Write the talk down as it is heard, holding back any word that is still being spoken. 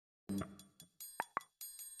Welcome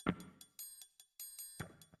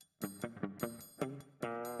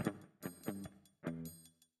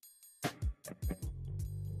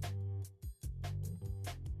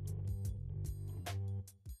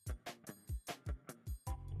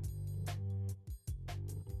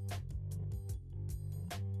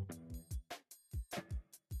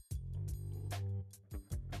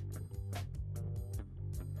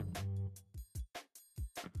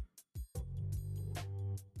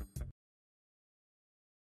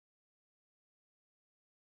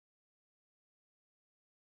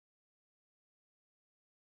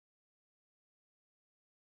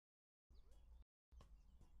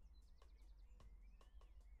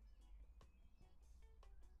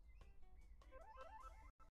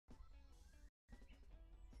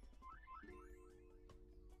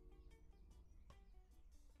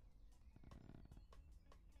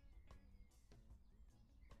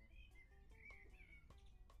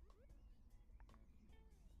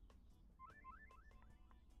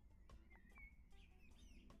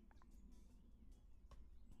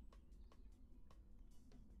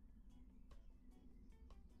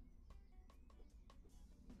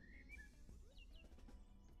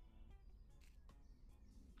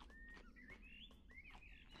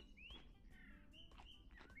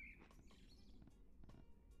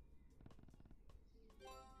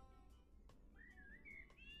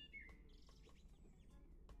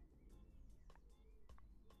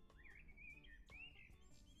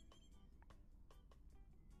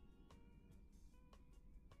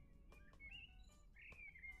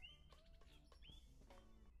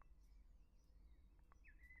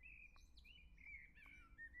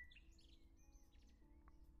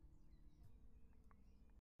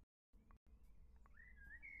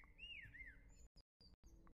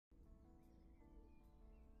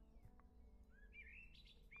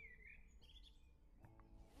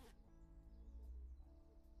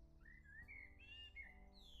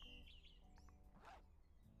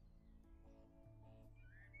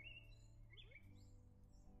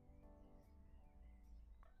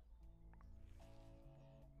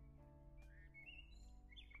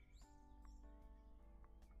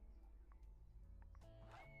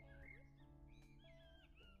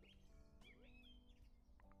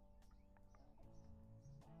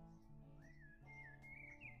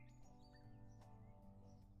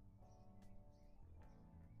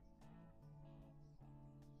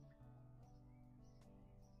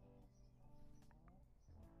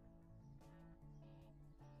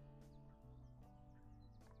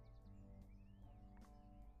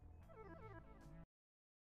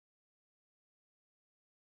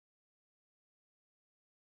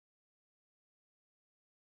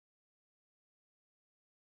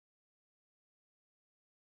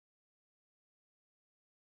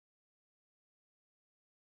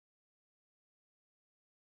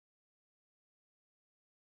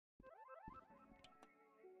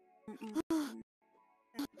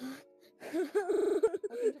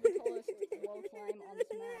to the tallest wall climb on this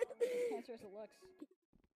map. As cancerous as it looks.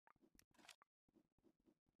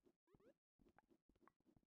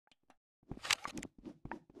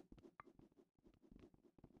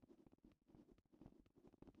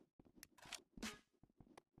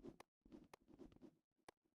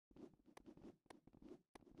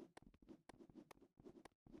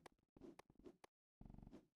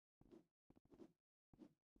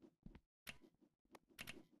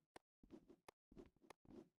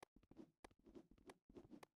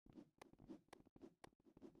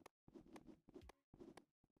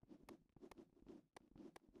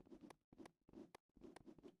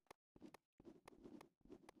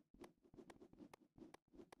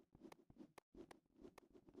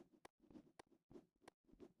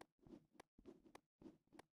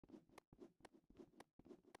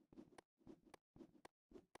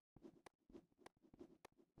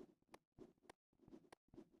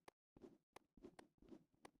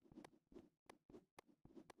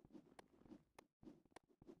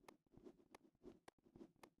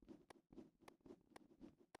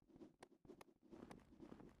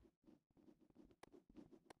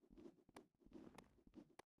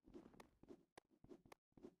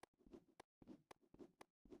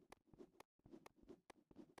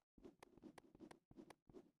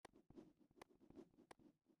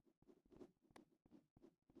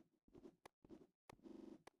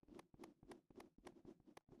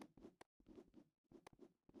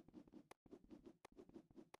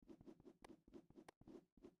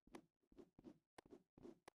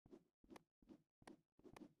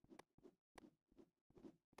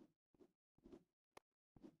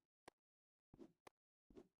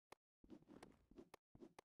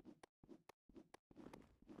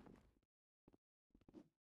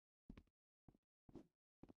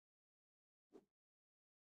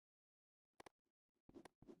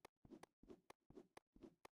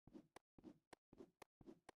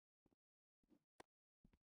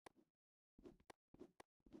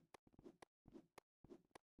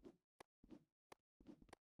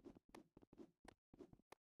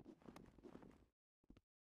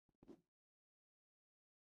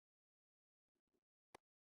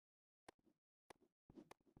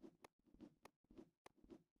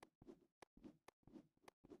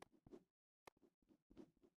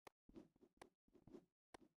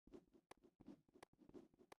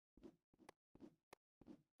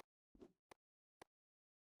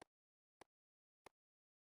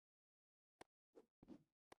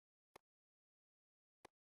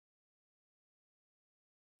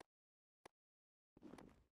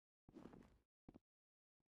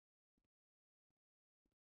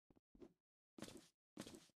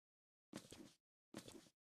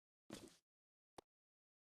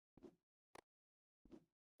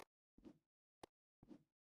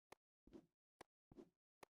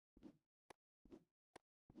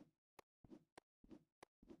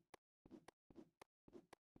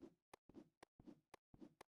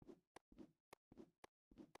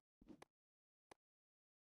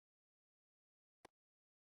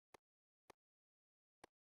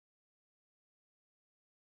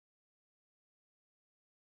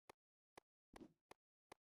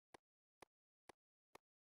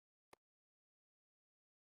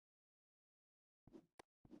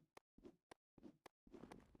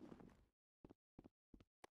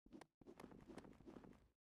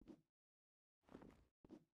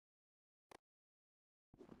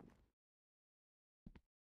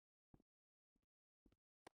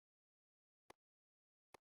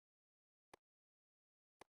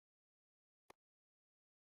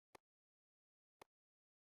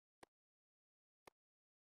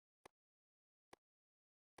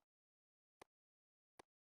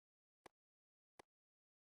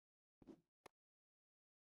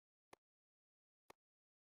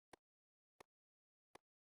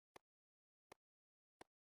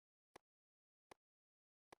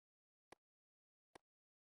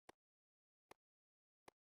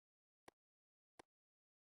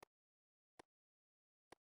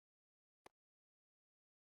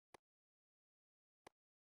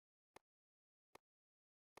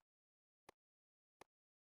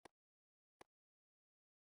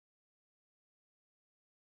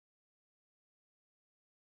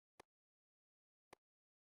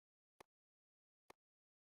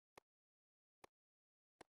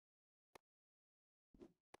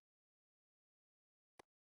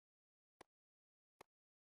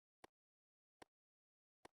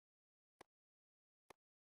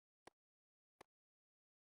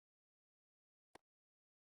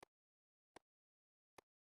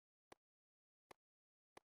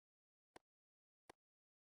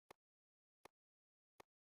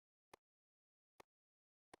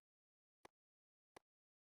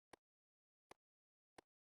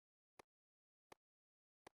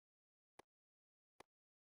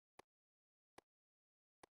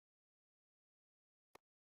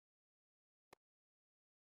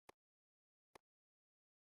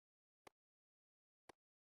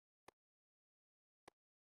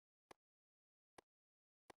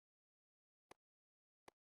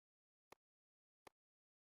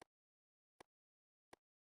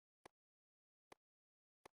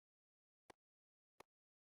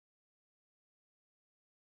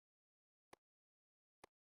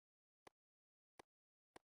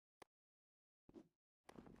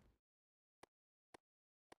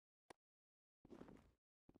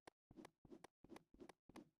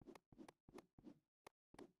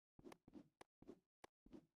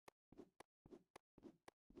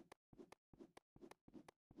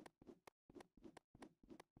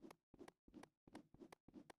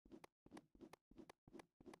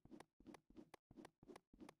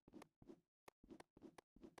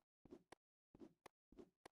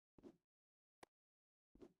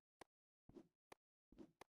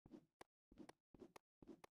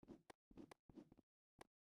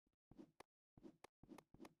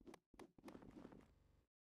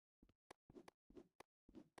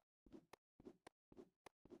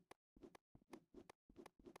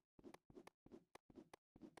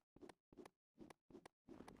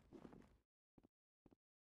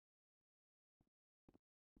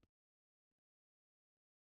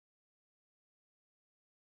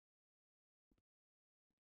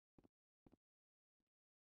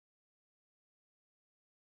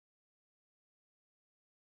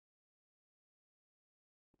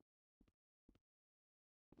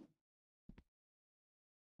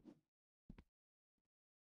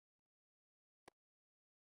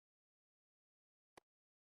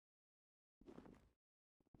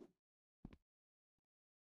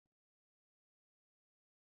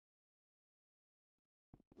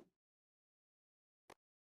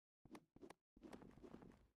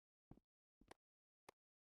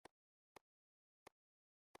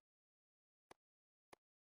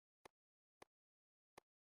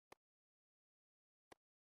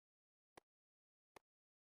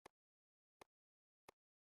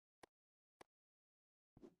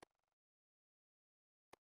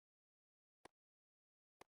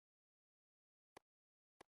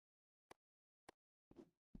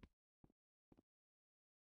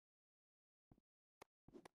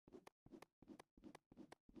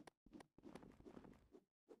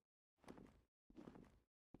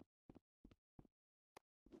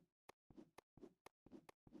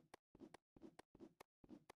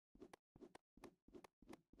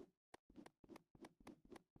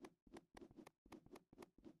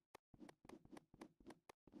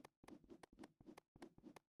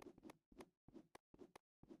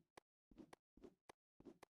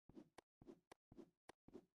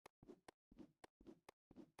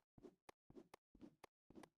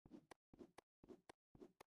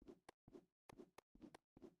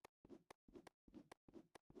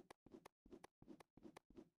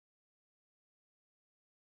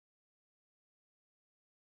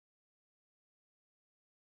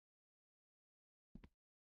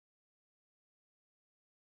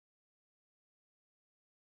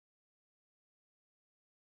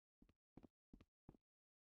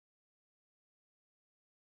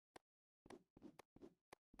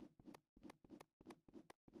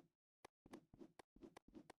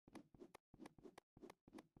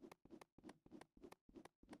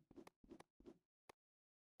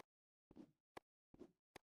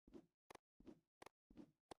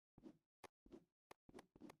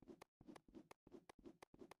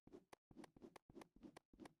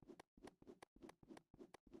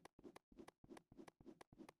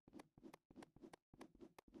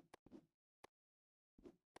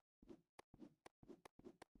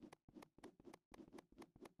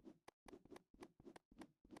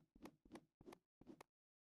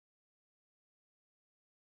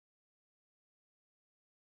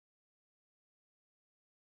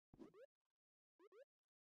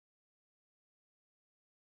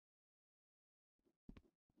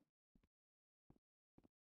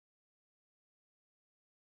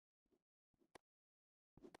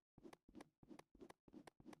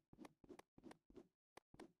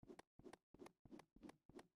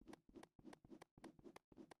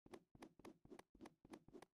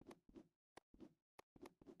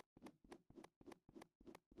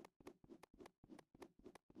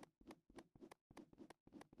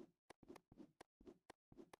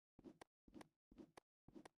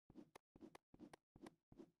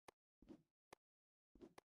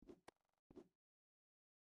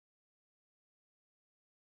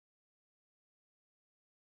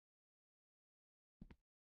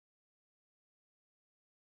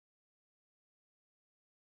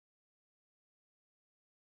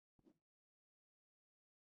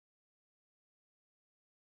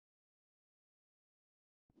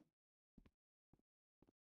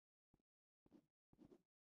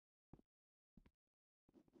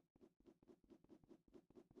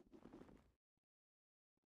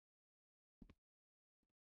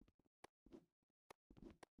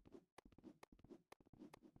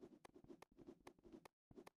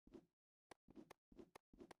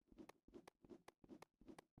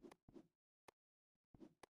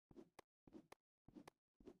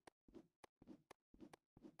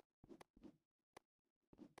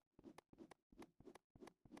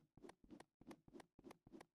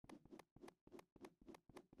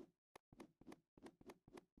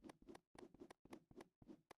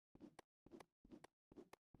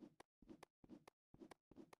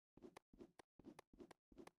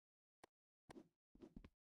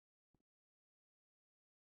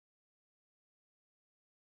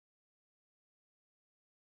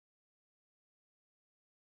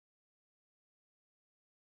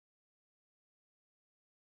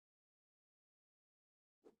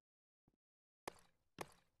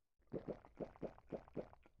 I would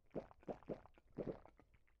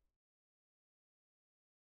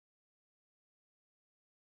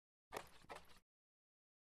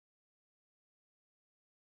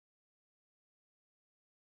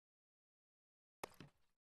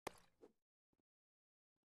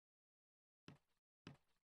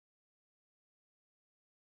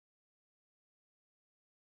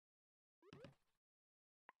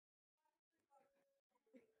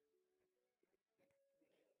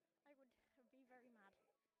be very mad.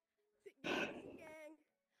 Gang.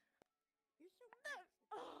 You're so No!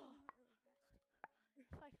 Oh! I'm not really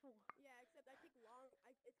fast. 5-4. Yeah, except I take long.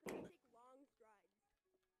 It's because I take long strides.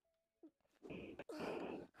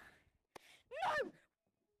 No!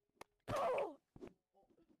 Oh!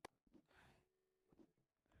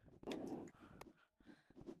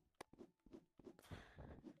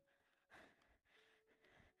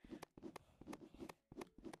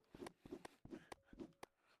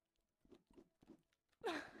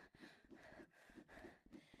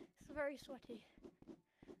 It's very sweaty.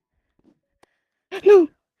 No!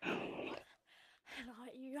 Hello,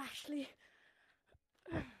 you Ashley.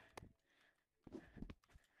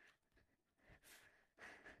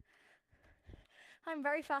 I'm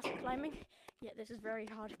very fast at climbing, yet this is very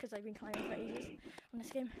hard because I've been climbing for ages on this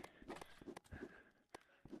game.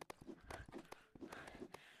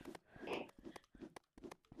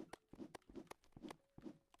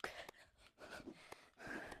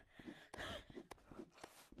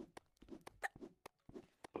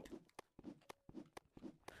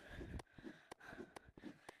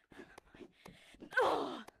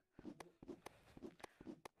 Oh!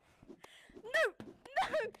 No! No!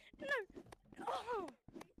 No! Oh!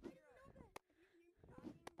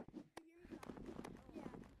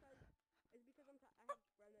 It's because I have a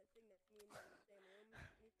friend that's sitting next to me in the same room and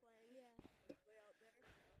he's playing. Yeah. Way out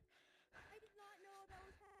there. I did not know that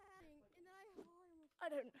was happening, and then I almost.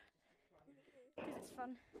 I don't, because it's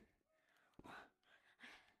fun.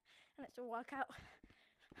 And it's a workout.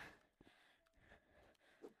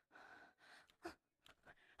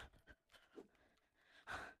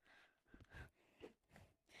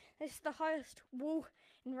 This is the highest wall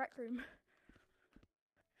in Rec Room.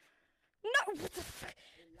 No! What the fuck?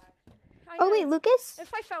 I Oh know. wait, Lucas?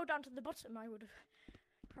 If I fell down to the bottom, I would have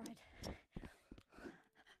cried. Okay.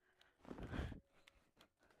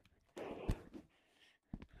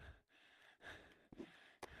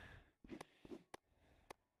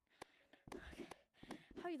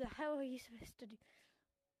 How the hell are you supposed to do?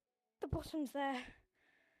 The bottom's there.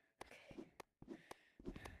 Okay.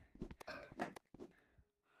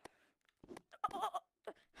 Oh,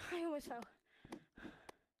 I almost fell.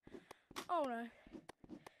 Oh no.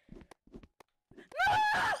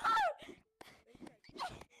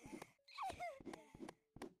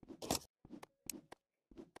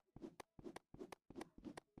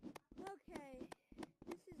 Okay,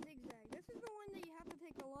 this is zigzag. This is the one that you have to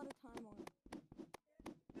take a lot of time on.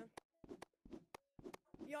 Yeah.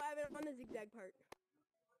 Yo, I haven't on the zigzag part.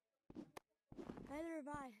 Neither have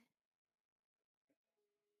I.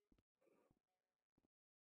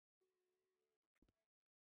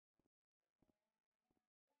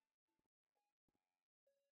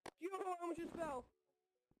 Yo, I almost just fell.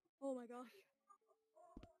 Oh my gosh.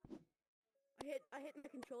 I hit my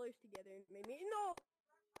controllers together and it made me no.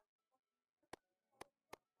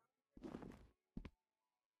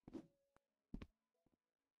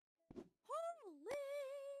 Holy!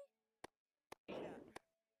 Yeah.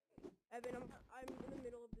 Evan, I'm in the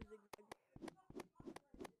middle of the zigzag.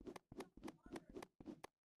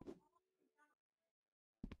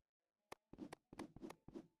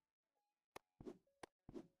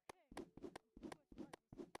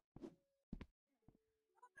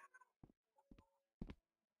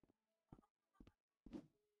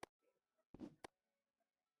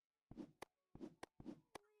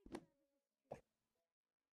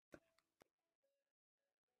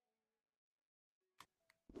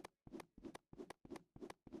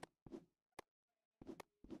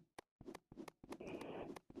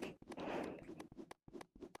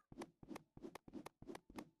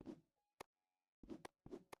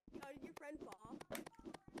 How did your friend fall? Did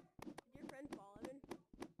your friend fall, Evan?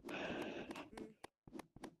 I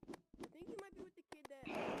think you might be with the kid that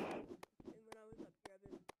and when I was up here,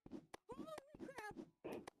 Evan. Holy crap!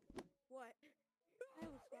 What? I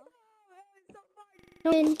almost fell. It's so far.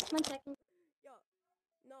 No, in 1 second. Yo,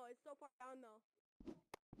 no, it's so far down though.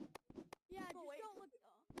 Yeah, But just wait. don't look.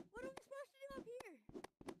 What are we supposed to do up here?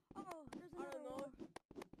 Oh, there's I another don't know. wall.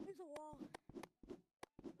 There's a wall.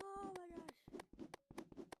 Oh my gosh.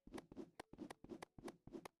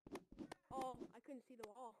 Oh, I couldn't see the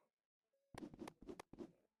wall.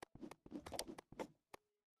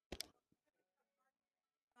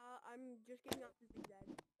 just getting off the zigzag.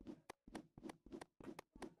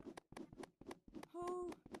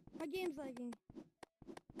 Oh, my game's lagging.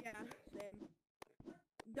 Yeah, same.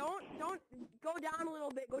 Don't go down a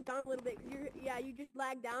little bit. Go down a little bit. Cause you just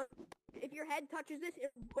lag down. If your head touches this,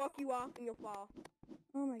 it'll buck you off and you'll fall.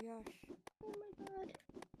 Oh my gosh. Oh my god.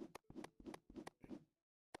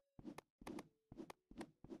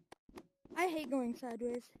 I hate going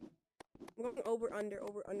sideways. I'm going over under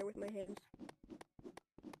with my hands.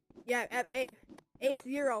 Yeah, at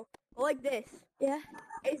 8-0. Go like this. Yeah.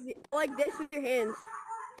 Go like this with your hands.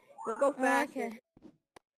 Go faster. Okay.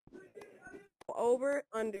 Over,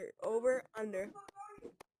 under, over, under.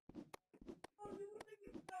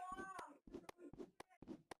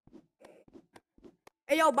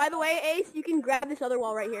 Hey, yo, by the way, Ace, you can grab this other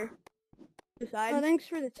wall right here. Decide. Oh, thanks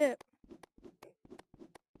for the tip.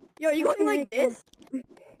 Yo, are you going like this?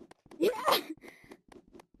 Yeah.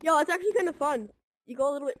 Yo, it's actually kind of fun. You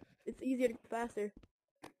go a little bit, it's easier to go faster.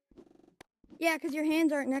 Yeah, because your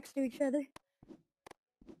hands aren't next to each other.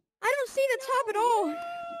 I don't see the top at all. No!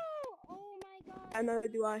 Oh my god. And neither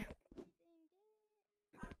do I.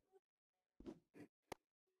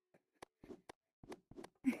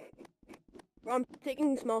 Well, I'm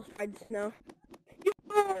taking small strides now.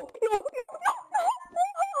 No!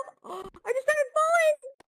 I just started falling!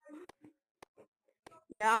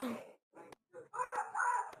 Yeah.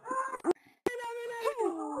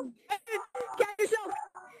 Catch yourself!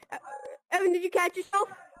 Evan, did you catch yourself?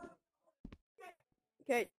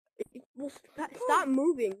 Okay. Well, stop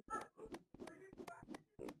moving.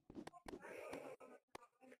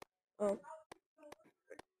 Oh.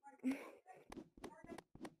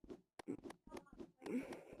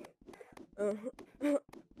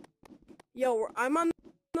 Yo, I'm on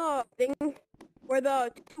the thing where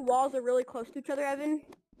the two walls are really close to each other, Evan.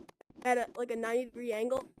 At like a 90-degree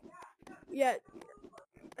angle. Yeah.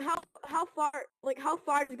 How far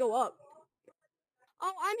does it go up?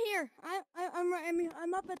 Oh, I'm here.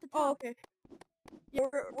 I'm up at the top. Oh, okay. Yeah,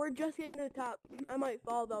 we're just getting to the top. I might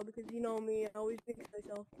fall though because you know me, I always jinx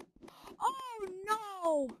myself. Oh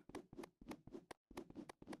no!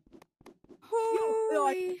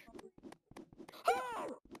 Holy!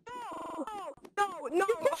 No!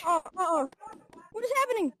 What is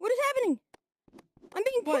happening? What is happening? I'm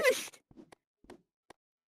being pushed.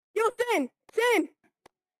 Yo, Sam!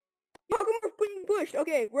 How come we're being pushed?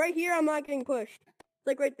 Okay, right here I'm not getting pushed. It's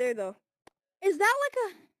like right there though. Is that like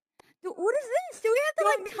a... What is this? Do we have to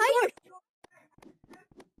like type?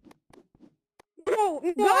 No! I'm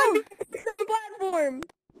on the platform!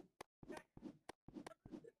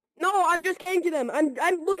 No, I'm just getting to them.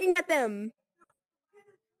 I'm looking at them.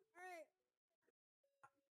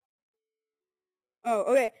 Oh,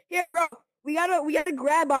 okay. Here, bro. We gotta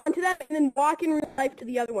grab onto that and then walk in real life to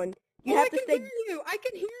the other one. You have to stay. I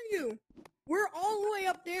can hear you. We're all the way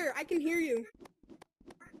up there. I can hear you.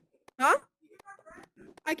 Huh?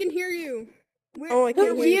 I can hear you. I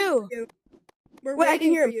can't hear you. Wait, I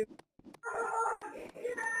can hear you.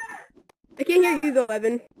 I can't hear you though,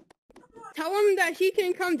 Evan. Tell him that he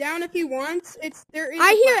can come down if he wants. There is.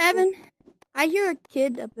 I hear Evan. I hear a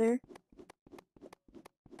kid up there.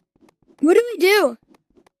 What do we do?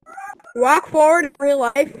 Walk forward in real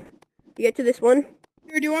life to get to this one.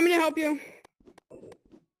 Here, do you want me to help you?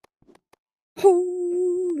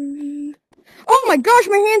 Holy... Oh my gosh,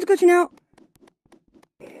 my hand's glitching out.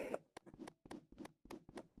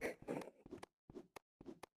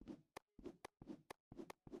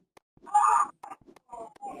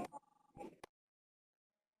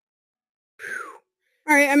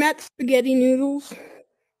 Alright, I'm at spaghetti noodles.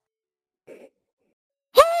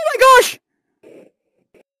 Oh my gosh!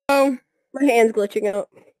 Oh, my hand's glitching out.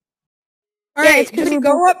 Alright, just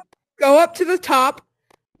go up to the top,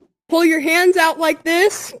 pull your hands out like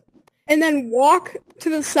this, and then walk to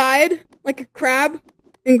the side like a crab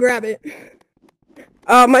and grab it.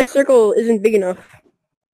 My circle isn't big enough.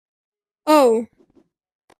 Oh.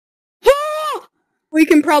 We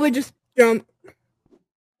can probably just jump.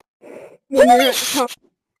 Holy sh! Okay,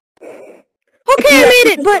 I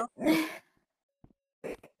made it, but...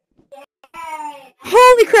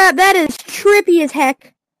 Holy crap, that is trippy as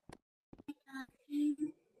heck.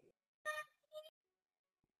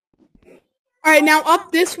 Alright, now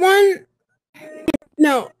up this one...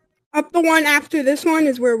 No, up the one after this one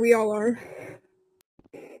is where we all are.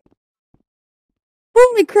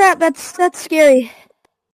 Holy crap, that's scary.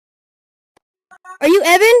 Are you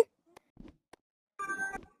Evan?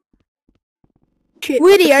 Shit.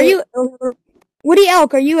 Woody, are you... Woody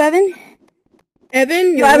Elk, are you Evan?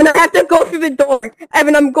 Evan? Yo, Evan, I have to go through the door.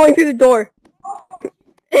 Evan, I'm going through the door.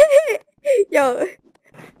 Yo.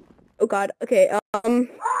 Oh god. Okay.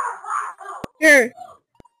 Here.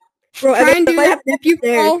 Bro, Try and do I that. have to If you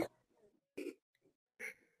upstairs. fall,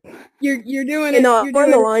 you're doing Okay, it. no, You're we're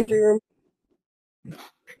in the doing it. laundry room.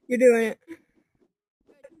 You're doing it.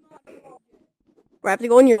 Bro, I have to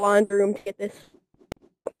go in your laundry room to get this.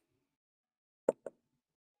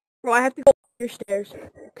 Bro, I have to go up your stairs.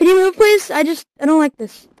 Can you move, please? I don't like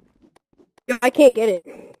this. Yo, I can't get it.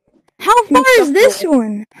 How far is this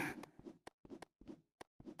one? Yeah,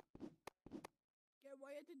 what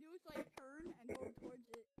you have to do is like turn and go towards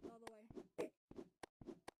it all the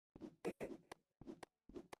way.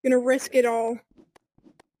 Gonna risk it all.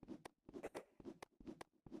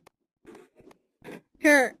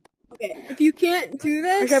 Here, Okay. if you can't do I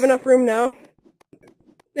this, have enough room now.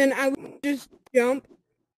 then I would just jump,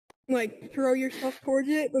 like throw yourself towards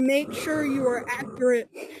it, but make sure you are accurate.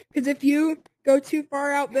 Because if you go too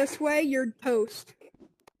far out this way, you're toast.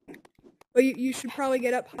 But you should probably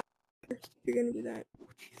get up high first if you're gonna do that.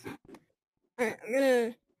 Alright, I'm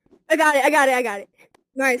gonna... I got it.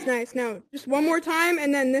 Nice. Now, just one more time,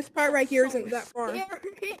 and then this part right here isn't that far. Scary.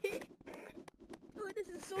 Oh, this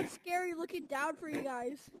is so scary looking down for you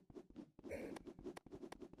guys.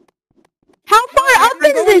 How far up I'm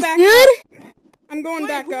is going this, back dude? I'm going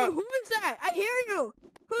back up. Who is that? I hear you.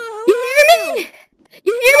 You hear me?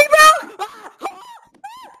 You hear me, bro?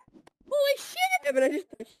 Holy shit! Evan, I just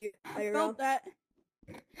touched you. I Felt that.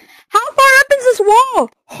 How far up is this wall?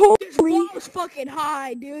 This wall is fucking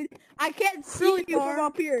high, dude. I can't see Really you far. from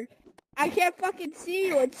up here. I can't fucking see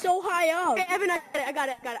you. It's so high up. Okay, Evan, I got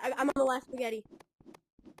it. I'm on the last spaghetti.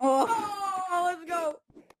 Oh, let's go.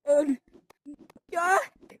 Yeah,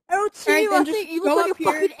 I don't see Alright, you. then I just think you go look like up a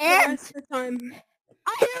here fucking for the ant. rest of the time.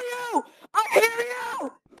 I hear you. I hear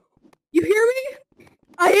you. You hear me?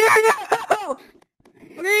 I hear you.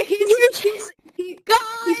 Okay, he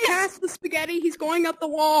Guys, passed the spaghetti. He's going up the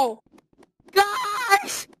wall.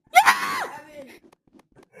 guys. Yeah. Evan,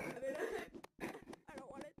 I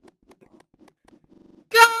don't want it.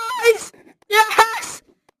 Guys! Yes!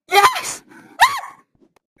 Yes!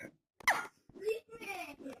 We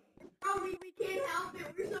can't help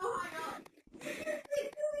it. We're so high up.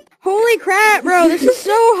 Holy crap, bro, this is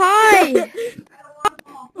so high! This is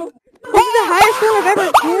the highest one I've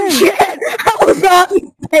ever been. Shit! I was not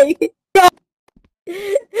mistaken.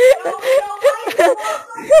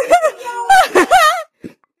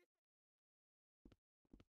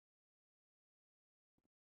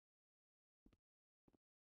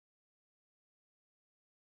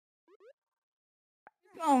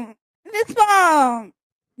 Fist bump!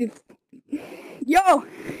 Yo!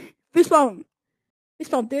 Fist bump!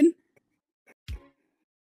 Fist bump, dude.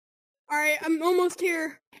 Alright, I'm almost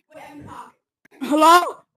here. Hello?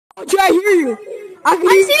 Oh, I hear you. I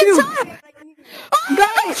see the top!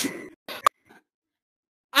 Guys!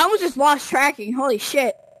 I almost just lost tracking. Holy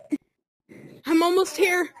shit. I'm almost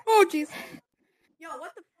here. Oh, jeez. Yo,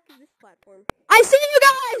 what the fuck is this platform? I see you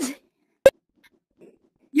guys!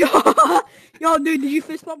 Yo, dude, did you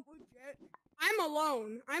fist bump with Jet?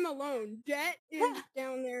 I'm alone. Jet is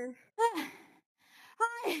down there. Hi.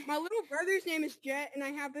 My little brother's name is Jet, and I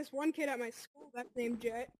have this one kid at my school that's named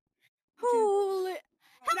Jet. Holy.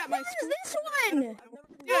 How How far is this one?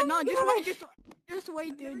 Yeah, no, just wait, Just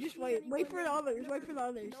wait, dude. Just wait. Wait for the others. Wait for the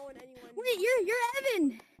others. Knowing anyone. Wait, you're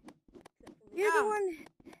Evan. You're the one.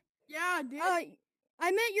 Yeah, dude.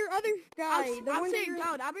 I met your other guy. The I'll one sit that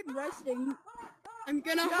down. I've been resting. I'm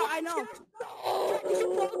gonna. Yeah, I know. Jet, did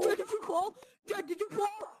you fall? Jet, did you fall? Jet, did you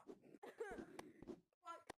fall?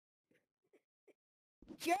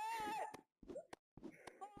 Jet.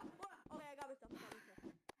 Okay, I got myself.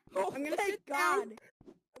 Oh, I'm gonna thank sit God. down.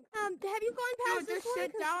 Have you gone No, past this just one?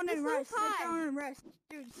 sit 'Cause down this and one's rest. Sit high. down and rest,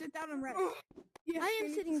 dude. Sit down and rest. Yes, I am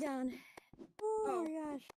Jamie. sitting down. Oh. Oh my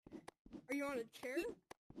gosh. Are you on a chair?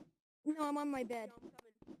 No, I'm on my bed.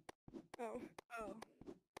 Oh.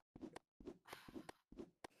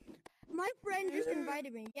 My friend just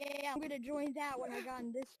invited me. Yeah, I'm gonna join that when I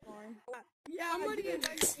gotten this far. Yeah, somebody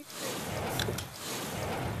invited me.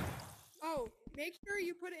 Oh, make sure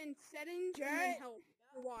you put it in settings and then help.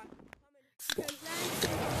 For what? Because then if you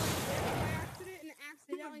go like this by accident and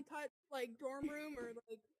accidentally touch like dorm room or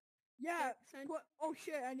like Yeah. Oh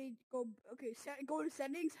shit, I need to go. Okay, go to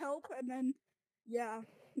settings, help, and then yeah,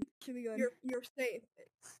 should be good. you're safe.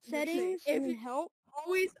 Settings If and it help.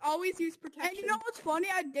 always use protection. And you know what's funny?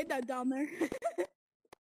 I did that down there.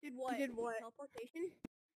 Did what? Did what? Teleportation?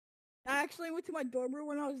 I actually went to my dorm room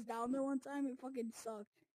when I was down there one time. It fucking sucked.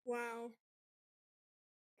 Wow.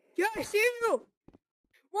 Yeah, I see you.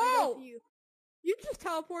 Whoa! You. You just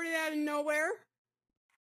teleported out of nowhere.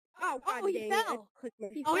 Oh, God Oh, he dang fell.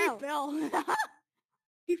 It. He Oh, fell. he fell.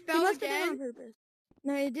 He He fell must have done it on again. purpose.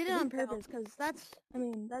 No, he did it on purpose, because that's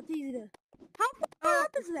easy to... How far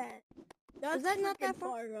up is that? Is that not that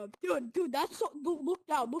far? up? Dude, that's so... Look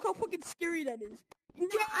down. Look how fucking scary that is. No,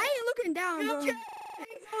 I ain't looking down, bro.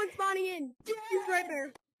 Someone's spawning in. He's right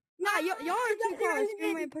there. Nah, y'all are too close.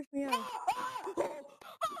 You might push me off.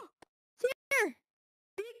 Here!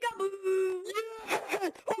 Peekaboo!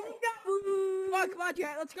 Peekaboo! Come on,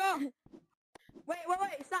 Jared, let's go. Wait,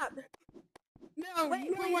 stop. No, Wait,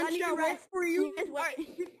 no please, one I need shall to wait rest. for you. You guys wait.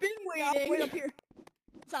 You've been Stop, waiting. wait up here.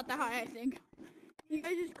 It's not that high, I think. You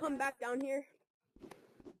guys just come back down here.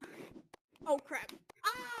 Oh, crap.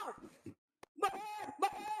 Ow! My head!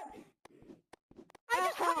 I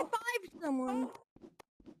just high-fived someone.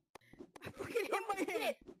 I fucking hit my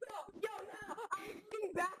head. Yo, no, I was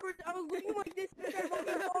looking backwards. I was looking like this. I was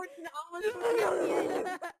looking forwards and I was looking at the end.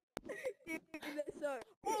 Dude, that sucks.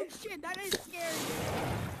 Oh, shit, that is scary.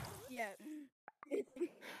 Yeah.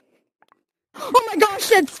 Oh my gosh,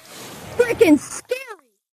 that's freaking scary!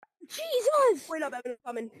 Jesus! Wait up, Evan, I'm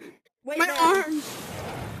coming. Wait, My there. arms.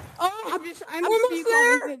 Oh, I'm almost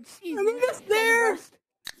there. I'm almost there.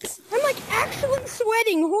 I'm like actually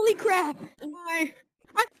sweating, holy crap! Why?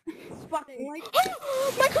 It's fucking like...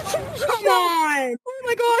 My controls are Come shut! on. Oh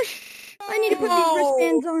my gosh! I need to put these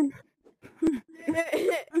wristbands on. I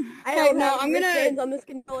Okay, don't no, have I'm gonna- wristbands on this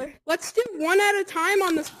controller. Let's do one at a time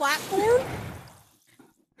on this platform.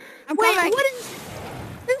 I'm coming. What is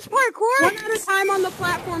this parkour? One at a time on the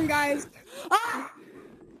platform, guys. Ah!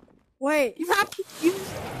 Wait. You have to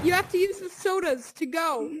use the sodas to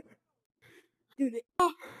go. Dude,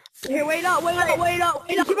 here, wait up.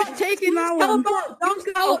 Keep on taking that one.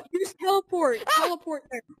 Use teleport. Teleport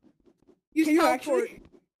there. Use Can you teleport. actually?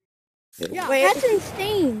 Yeah. Wait. That's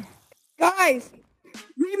insane. Guys,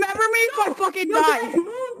 remember me if I fucking die.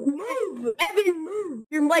 Move. Evan, move.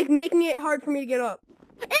 You're like making it hard for me to get up.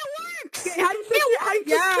 It works! Okay, how do you switch it? How do you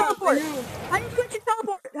switch Yeah, teleport? I know. How do you switch to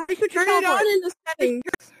teleport? How do you switch to Turn it teleport? on in the settings.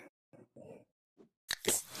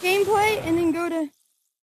 Gameplay, and then go to...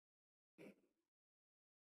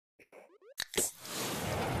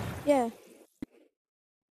 Yeah.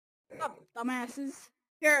 Stop, dumbasses.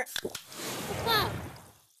 Here.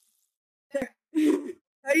 There.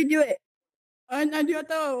 How do you do it? And you have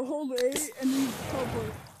to hold A and then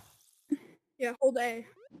teleport. Yeah, hold A.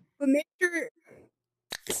 But make sure...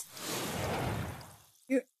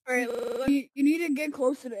 Alright, You need to get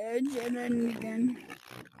close to the edge, and then you can...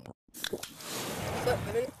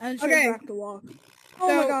 And straight Okay. back to walk. Oh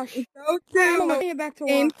so my gosh. Go I'm to gonna get back to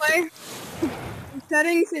walk. gameplay. In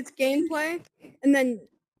settings, it's gameplay. And then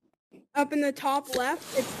up in the top left,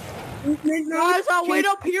 it's movement mode. Guys, I'll wait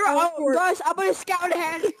up here. teleport. Guys, I'm gonna scout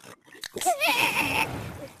ahead.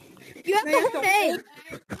 You have Now you to hold A.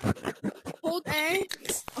 Hold A.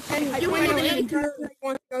 Okay, I You wait want up to here. where you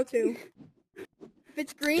want to go to. If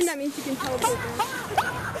it's green, that means you can teleport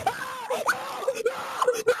there.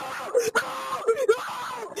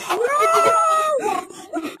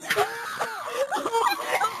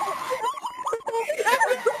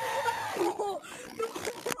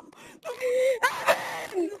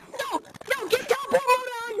 No, get teleport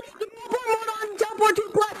mode on! Get teleport mode on! Teleport to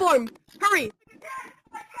the platform! Hurry!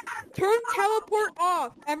 Turn teleport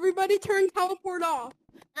off. Everybody turn teleport off.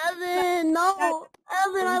 Evan, no!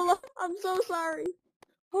 Evan, I'm so sorry.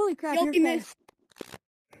 Holy crap, Guilty you're miss.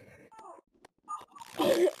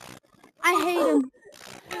 fast. I hate him.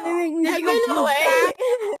 They make me Evan, so no bad.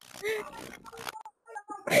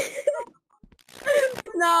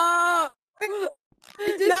 No!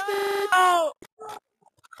 Resistance. No!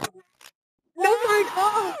 Oh my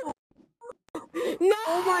god. No!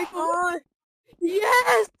 Oh my god.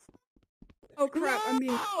 Yes! Oh crap, I'm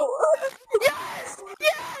being... Yes!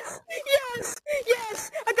 Yes! Yes!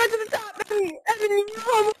 Yes! I got to the top! Evan,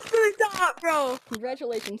 you're almost to the top, bro!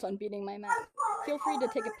 Congratulations on beating my map. Feel free to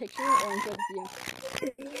take a picture or enjoy the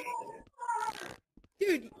view.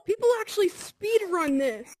 Dude, people actually speed run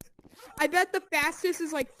this. I bet the fastest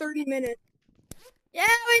is like 30 minutes. Yeah,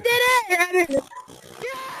 we did it!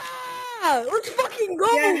 Yeah! Let's fucking go,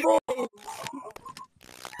 Yeah. boys!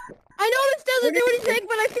 I know this doesn't do anything,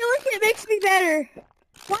 but I feel like it makes me better.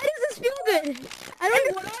 Why does this feel good? I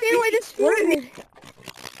don't understand why this feels good.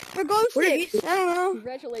 For glow sticks, I don't know.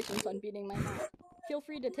 Congratulations on beating my map. Feel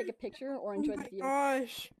free to take a picture or enjoy the view.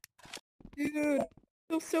 Gosh. Dude, I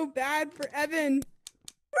feel so bad for Evan.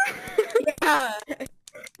 Yeah!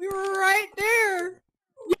 We were right there.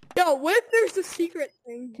 Yo, what if there's a secret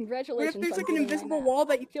thing? What Congratulations if there's on like an beating my invisible map. wall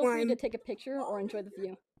that you Feel free climb? to take a picture or enjoy the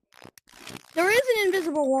view. There is an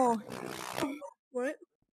invisible wall. What?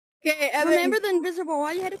 Okay, Evan. Remember the invisible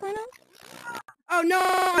wall you had to climb up? Oh no,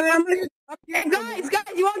 Up here Hey, guys,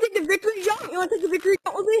 you want to take the victory jump? You want to take the victory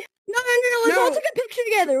jump with me? No, let's all No. take a picture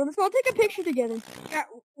together. Let's all take a picture together. Yeah,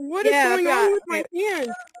 what is Yeah, I going forgot. on with my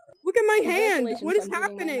hand? Look at my hand. Congratulations What is on beating my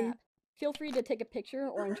happening? map. Feel free to take a picture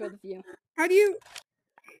or enjoy the view. How do you...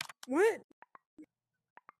 What?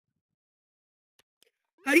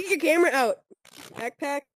 How do you get your camera out?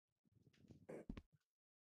 Backpack.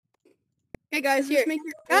 Hey guys, here. Just make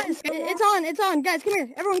your Guys, it's on. Guys, come here.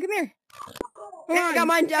 Everyone, come here. Hold I got on.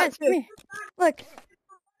 mine down Guys, come too. here. Look.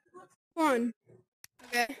 Hold on.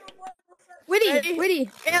 Okay. Witty.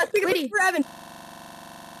 Yeah, let's take a Witty. picture for Evan.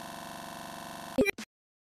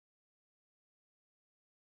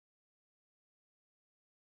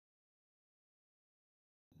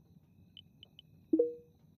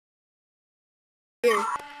 Here.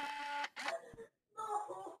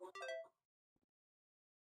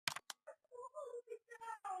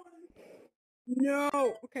 No.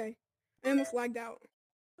 Okay. I almost lagged out.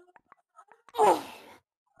 Oh.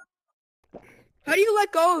 How do you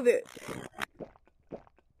let go of it?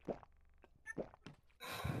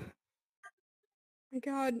 My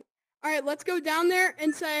God. Alright, let's go down there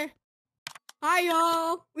and say, hi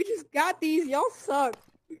y'all. We just got these. Y'all suck.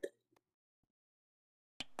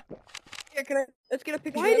 Here, let's get a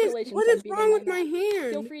picture. What is Congratulations what on is beating wrong my with my map.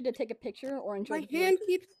 Feel hand? free to take a picture or enjoy My the view. hand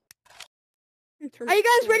keeps... Are you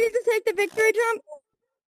guys ready to take the victory jump?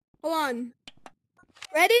 Hold on.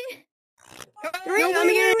 Ready? No,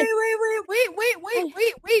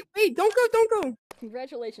 wait. Don't go.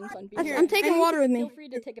 Congratulations on beating Here, my I'm map. taking water with Feel me. free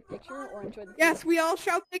to take a picture or enjoy the view. Yes, we all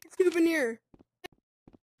shall take a souvenir.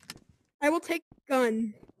 I will take a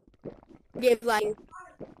gun. Game's lagging.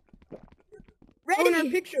 Oh, in our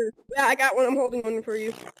Ready? picture. Yeah, I got one. I'm holding one for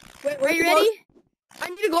you. Wait, Are you ready? I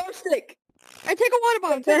need a glow stick. I take a water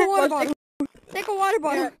bottle. Take a water bottle. Take a water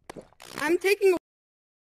bottle. Yeah. I'm taking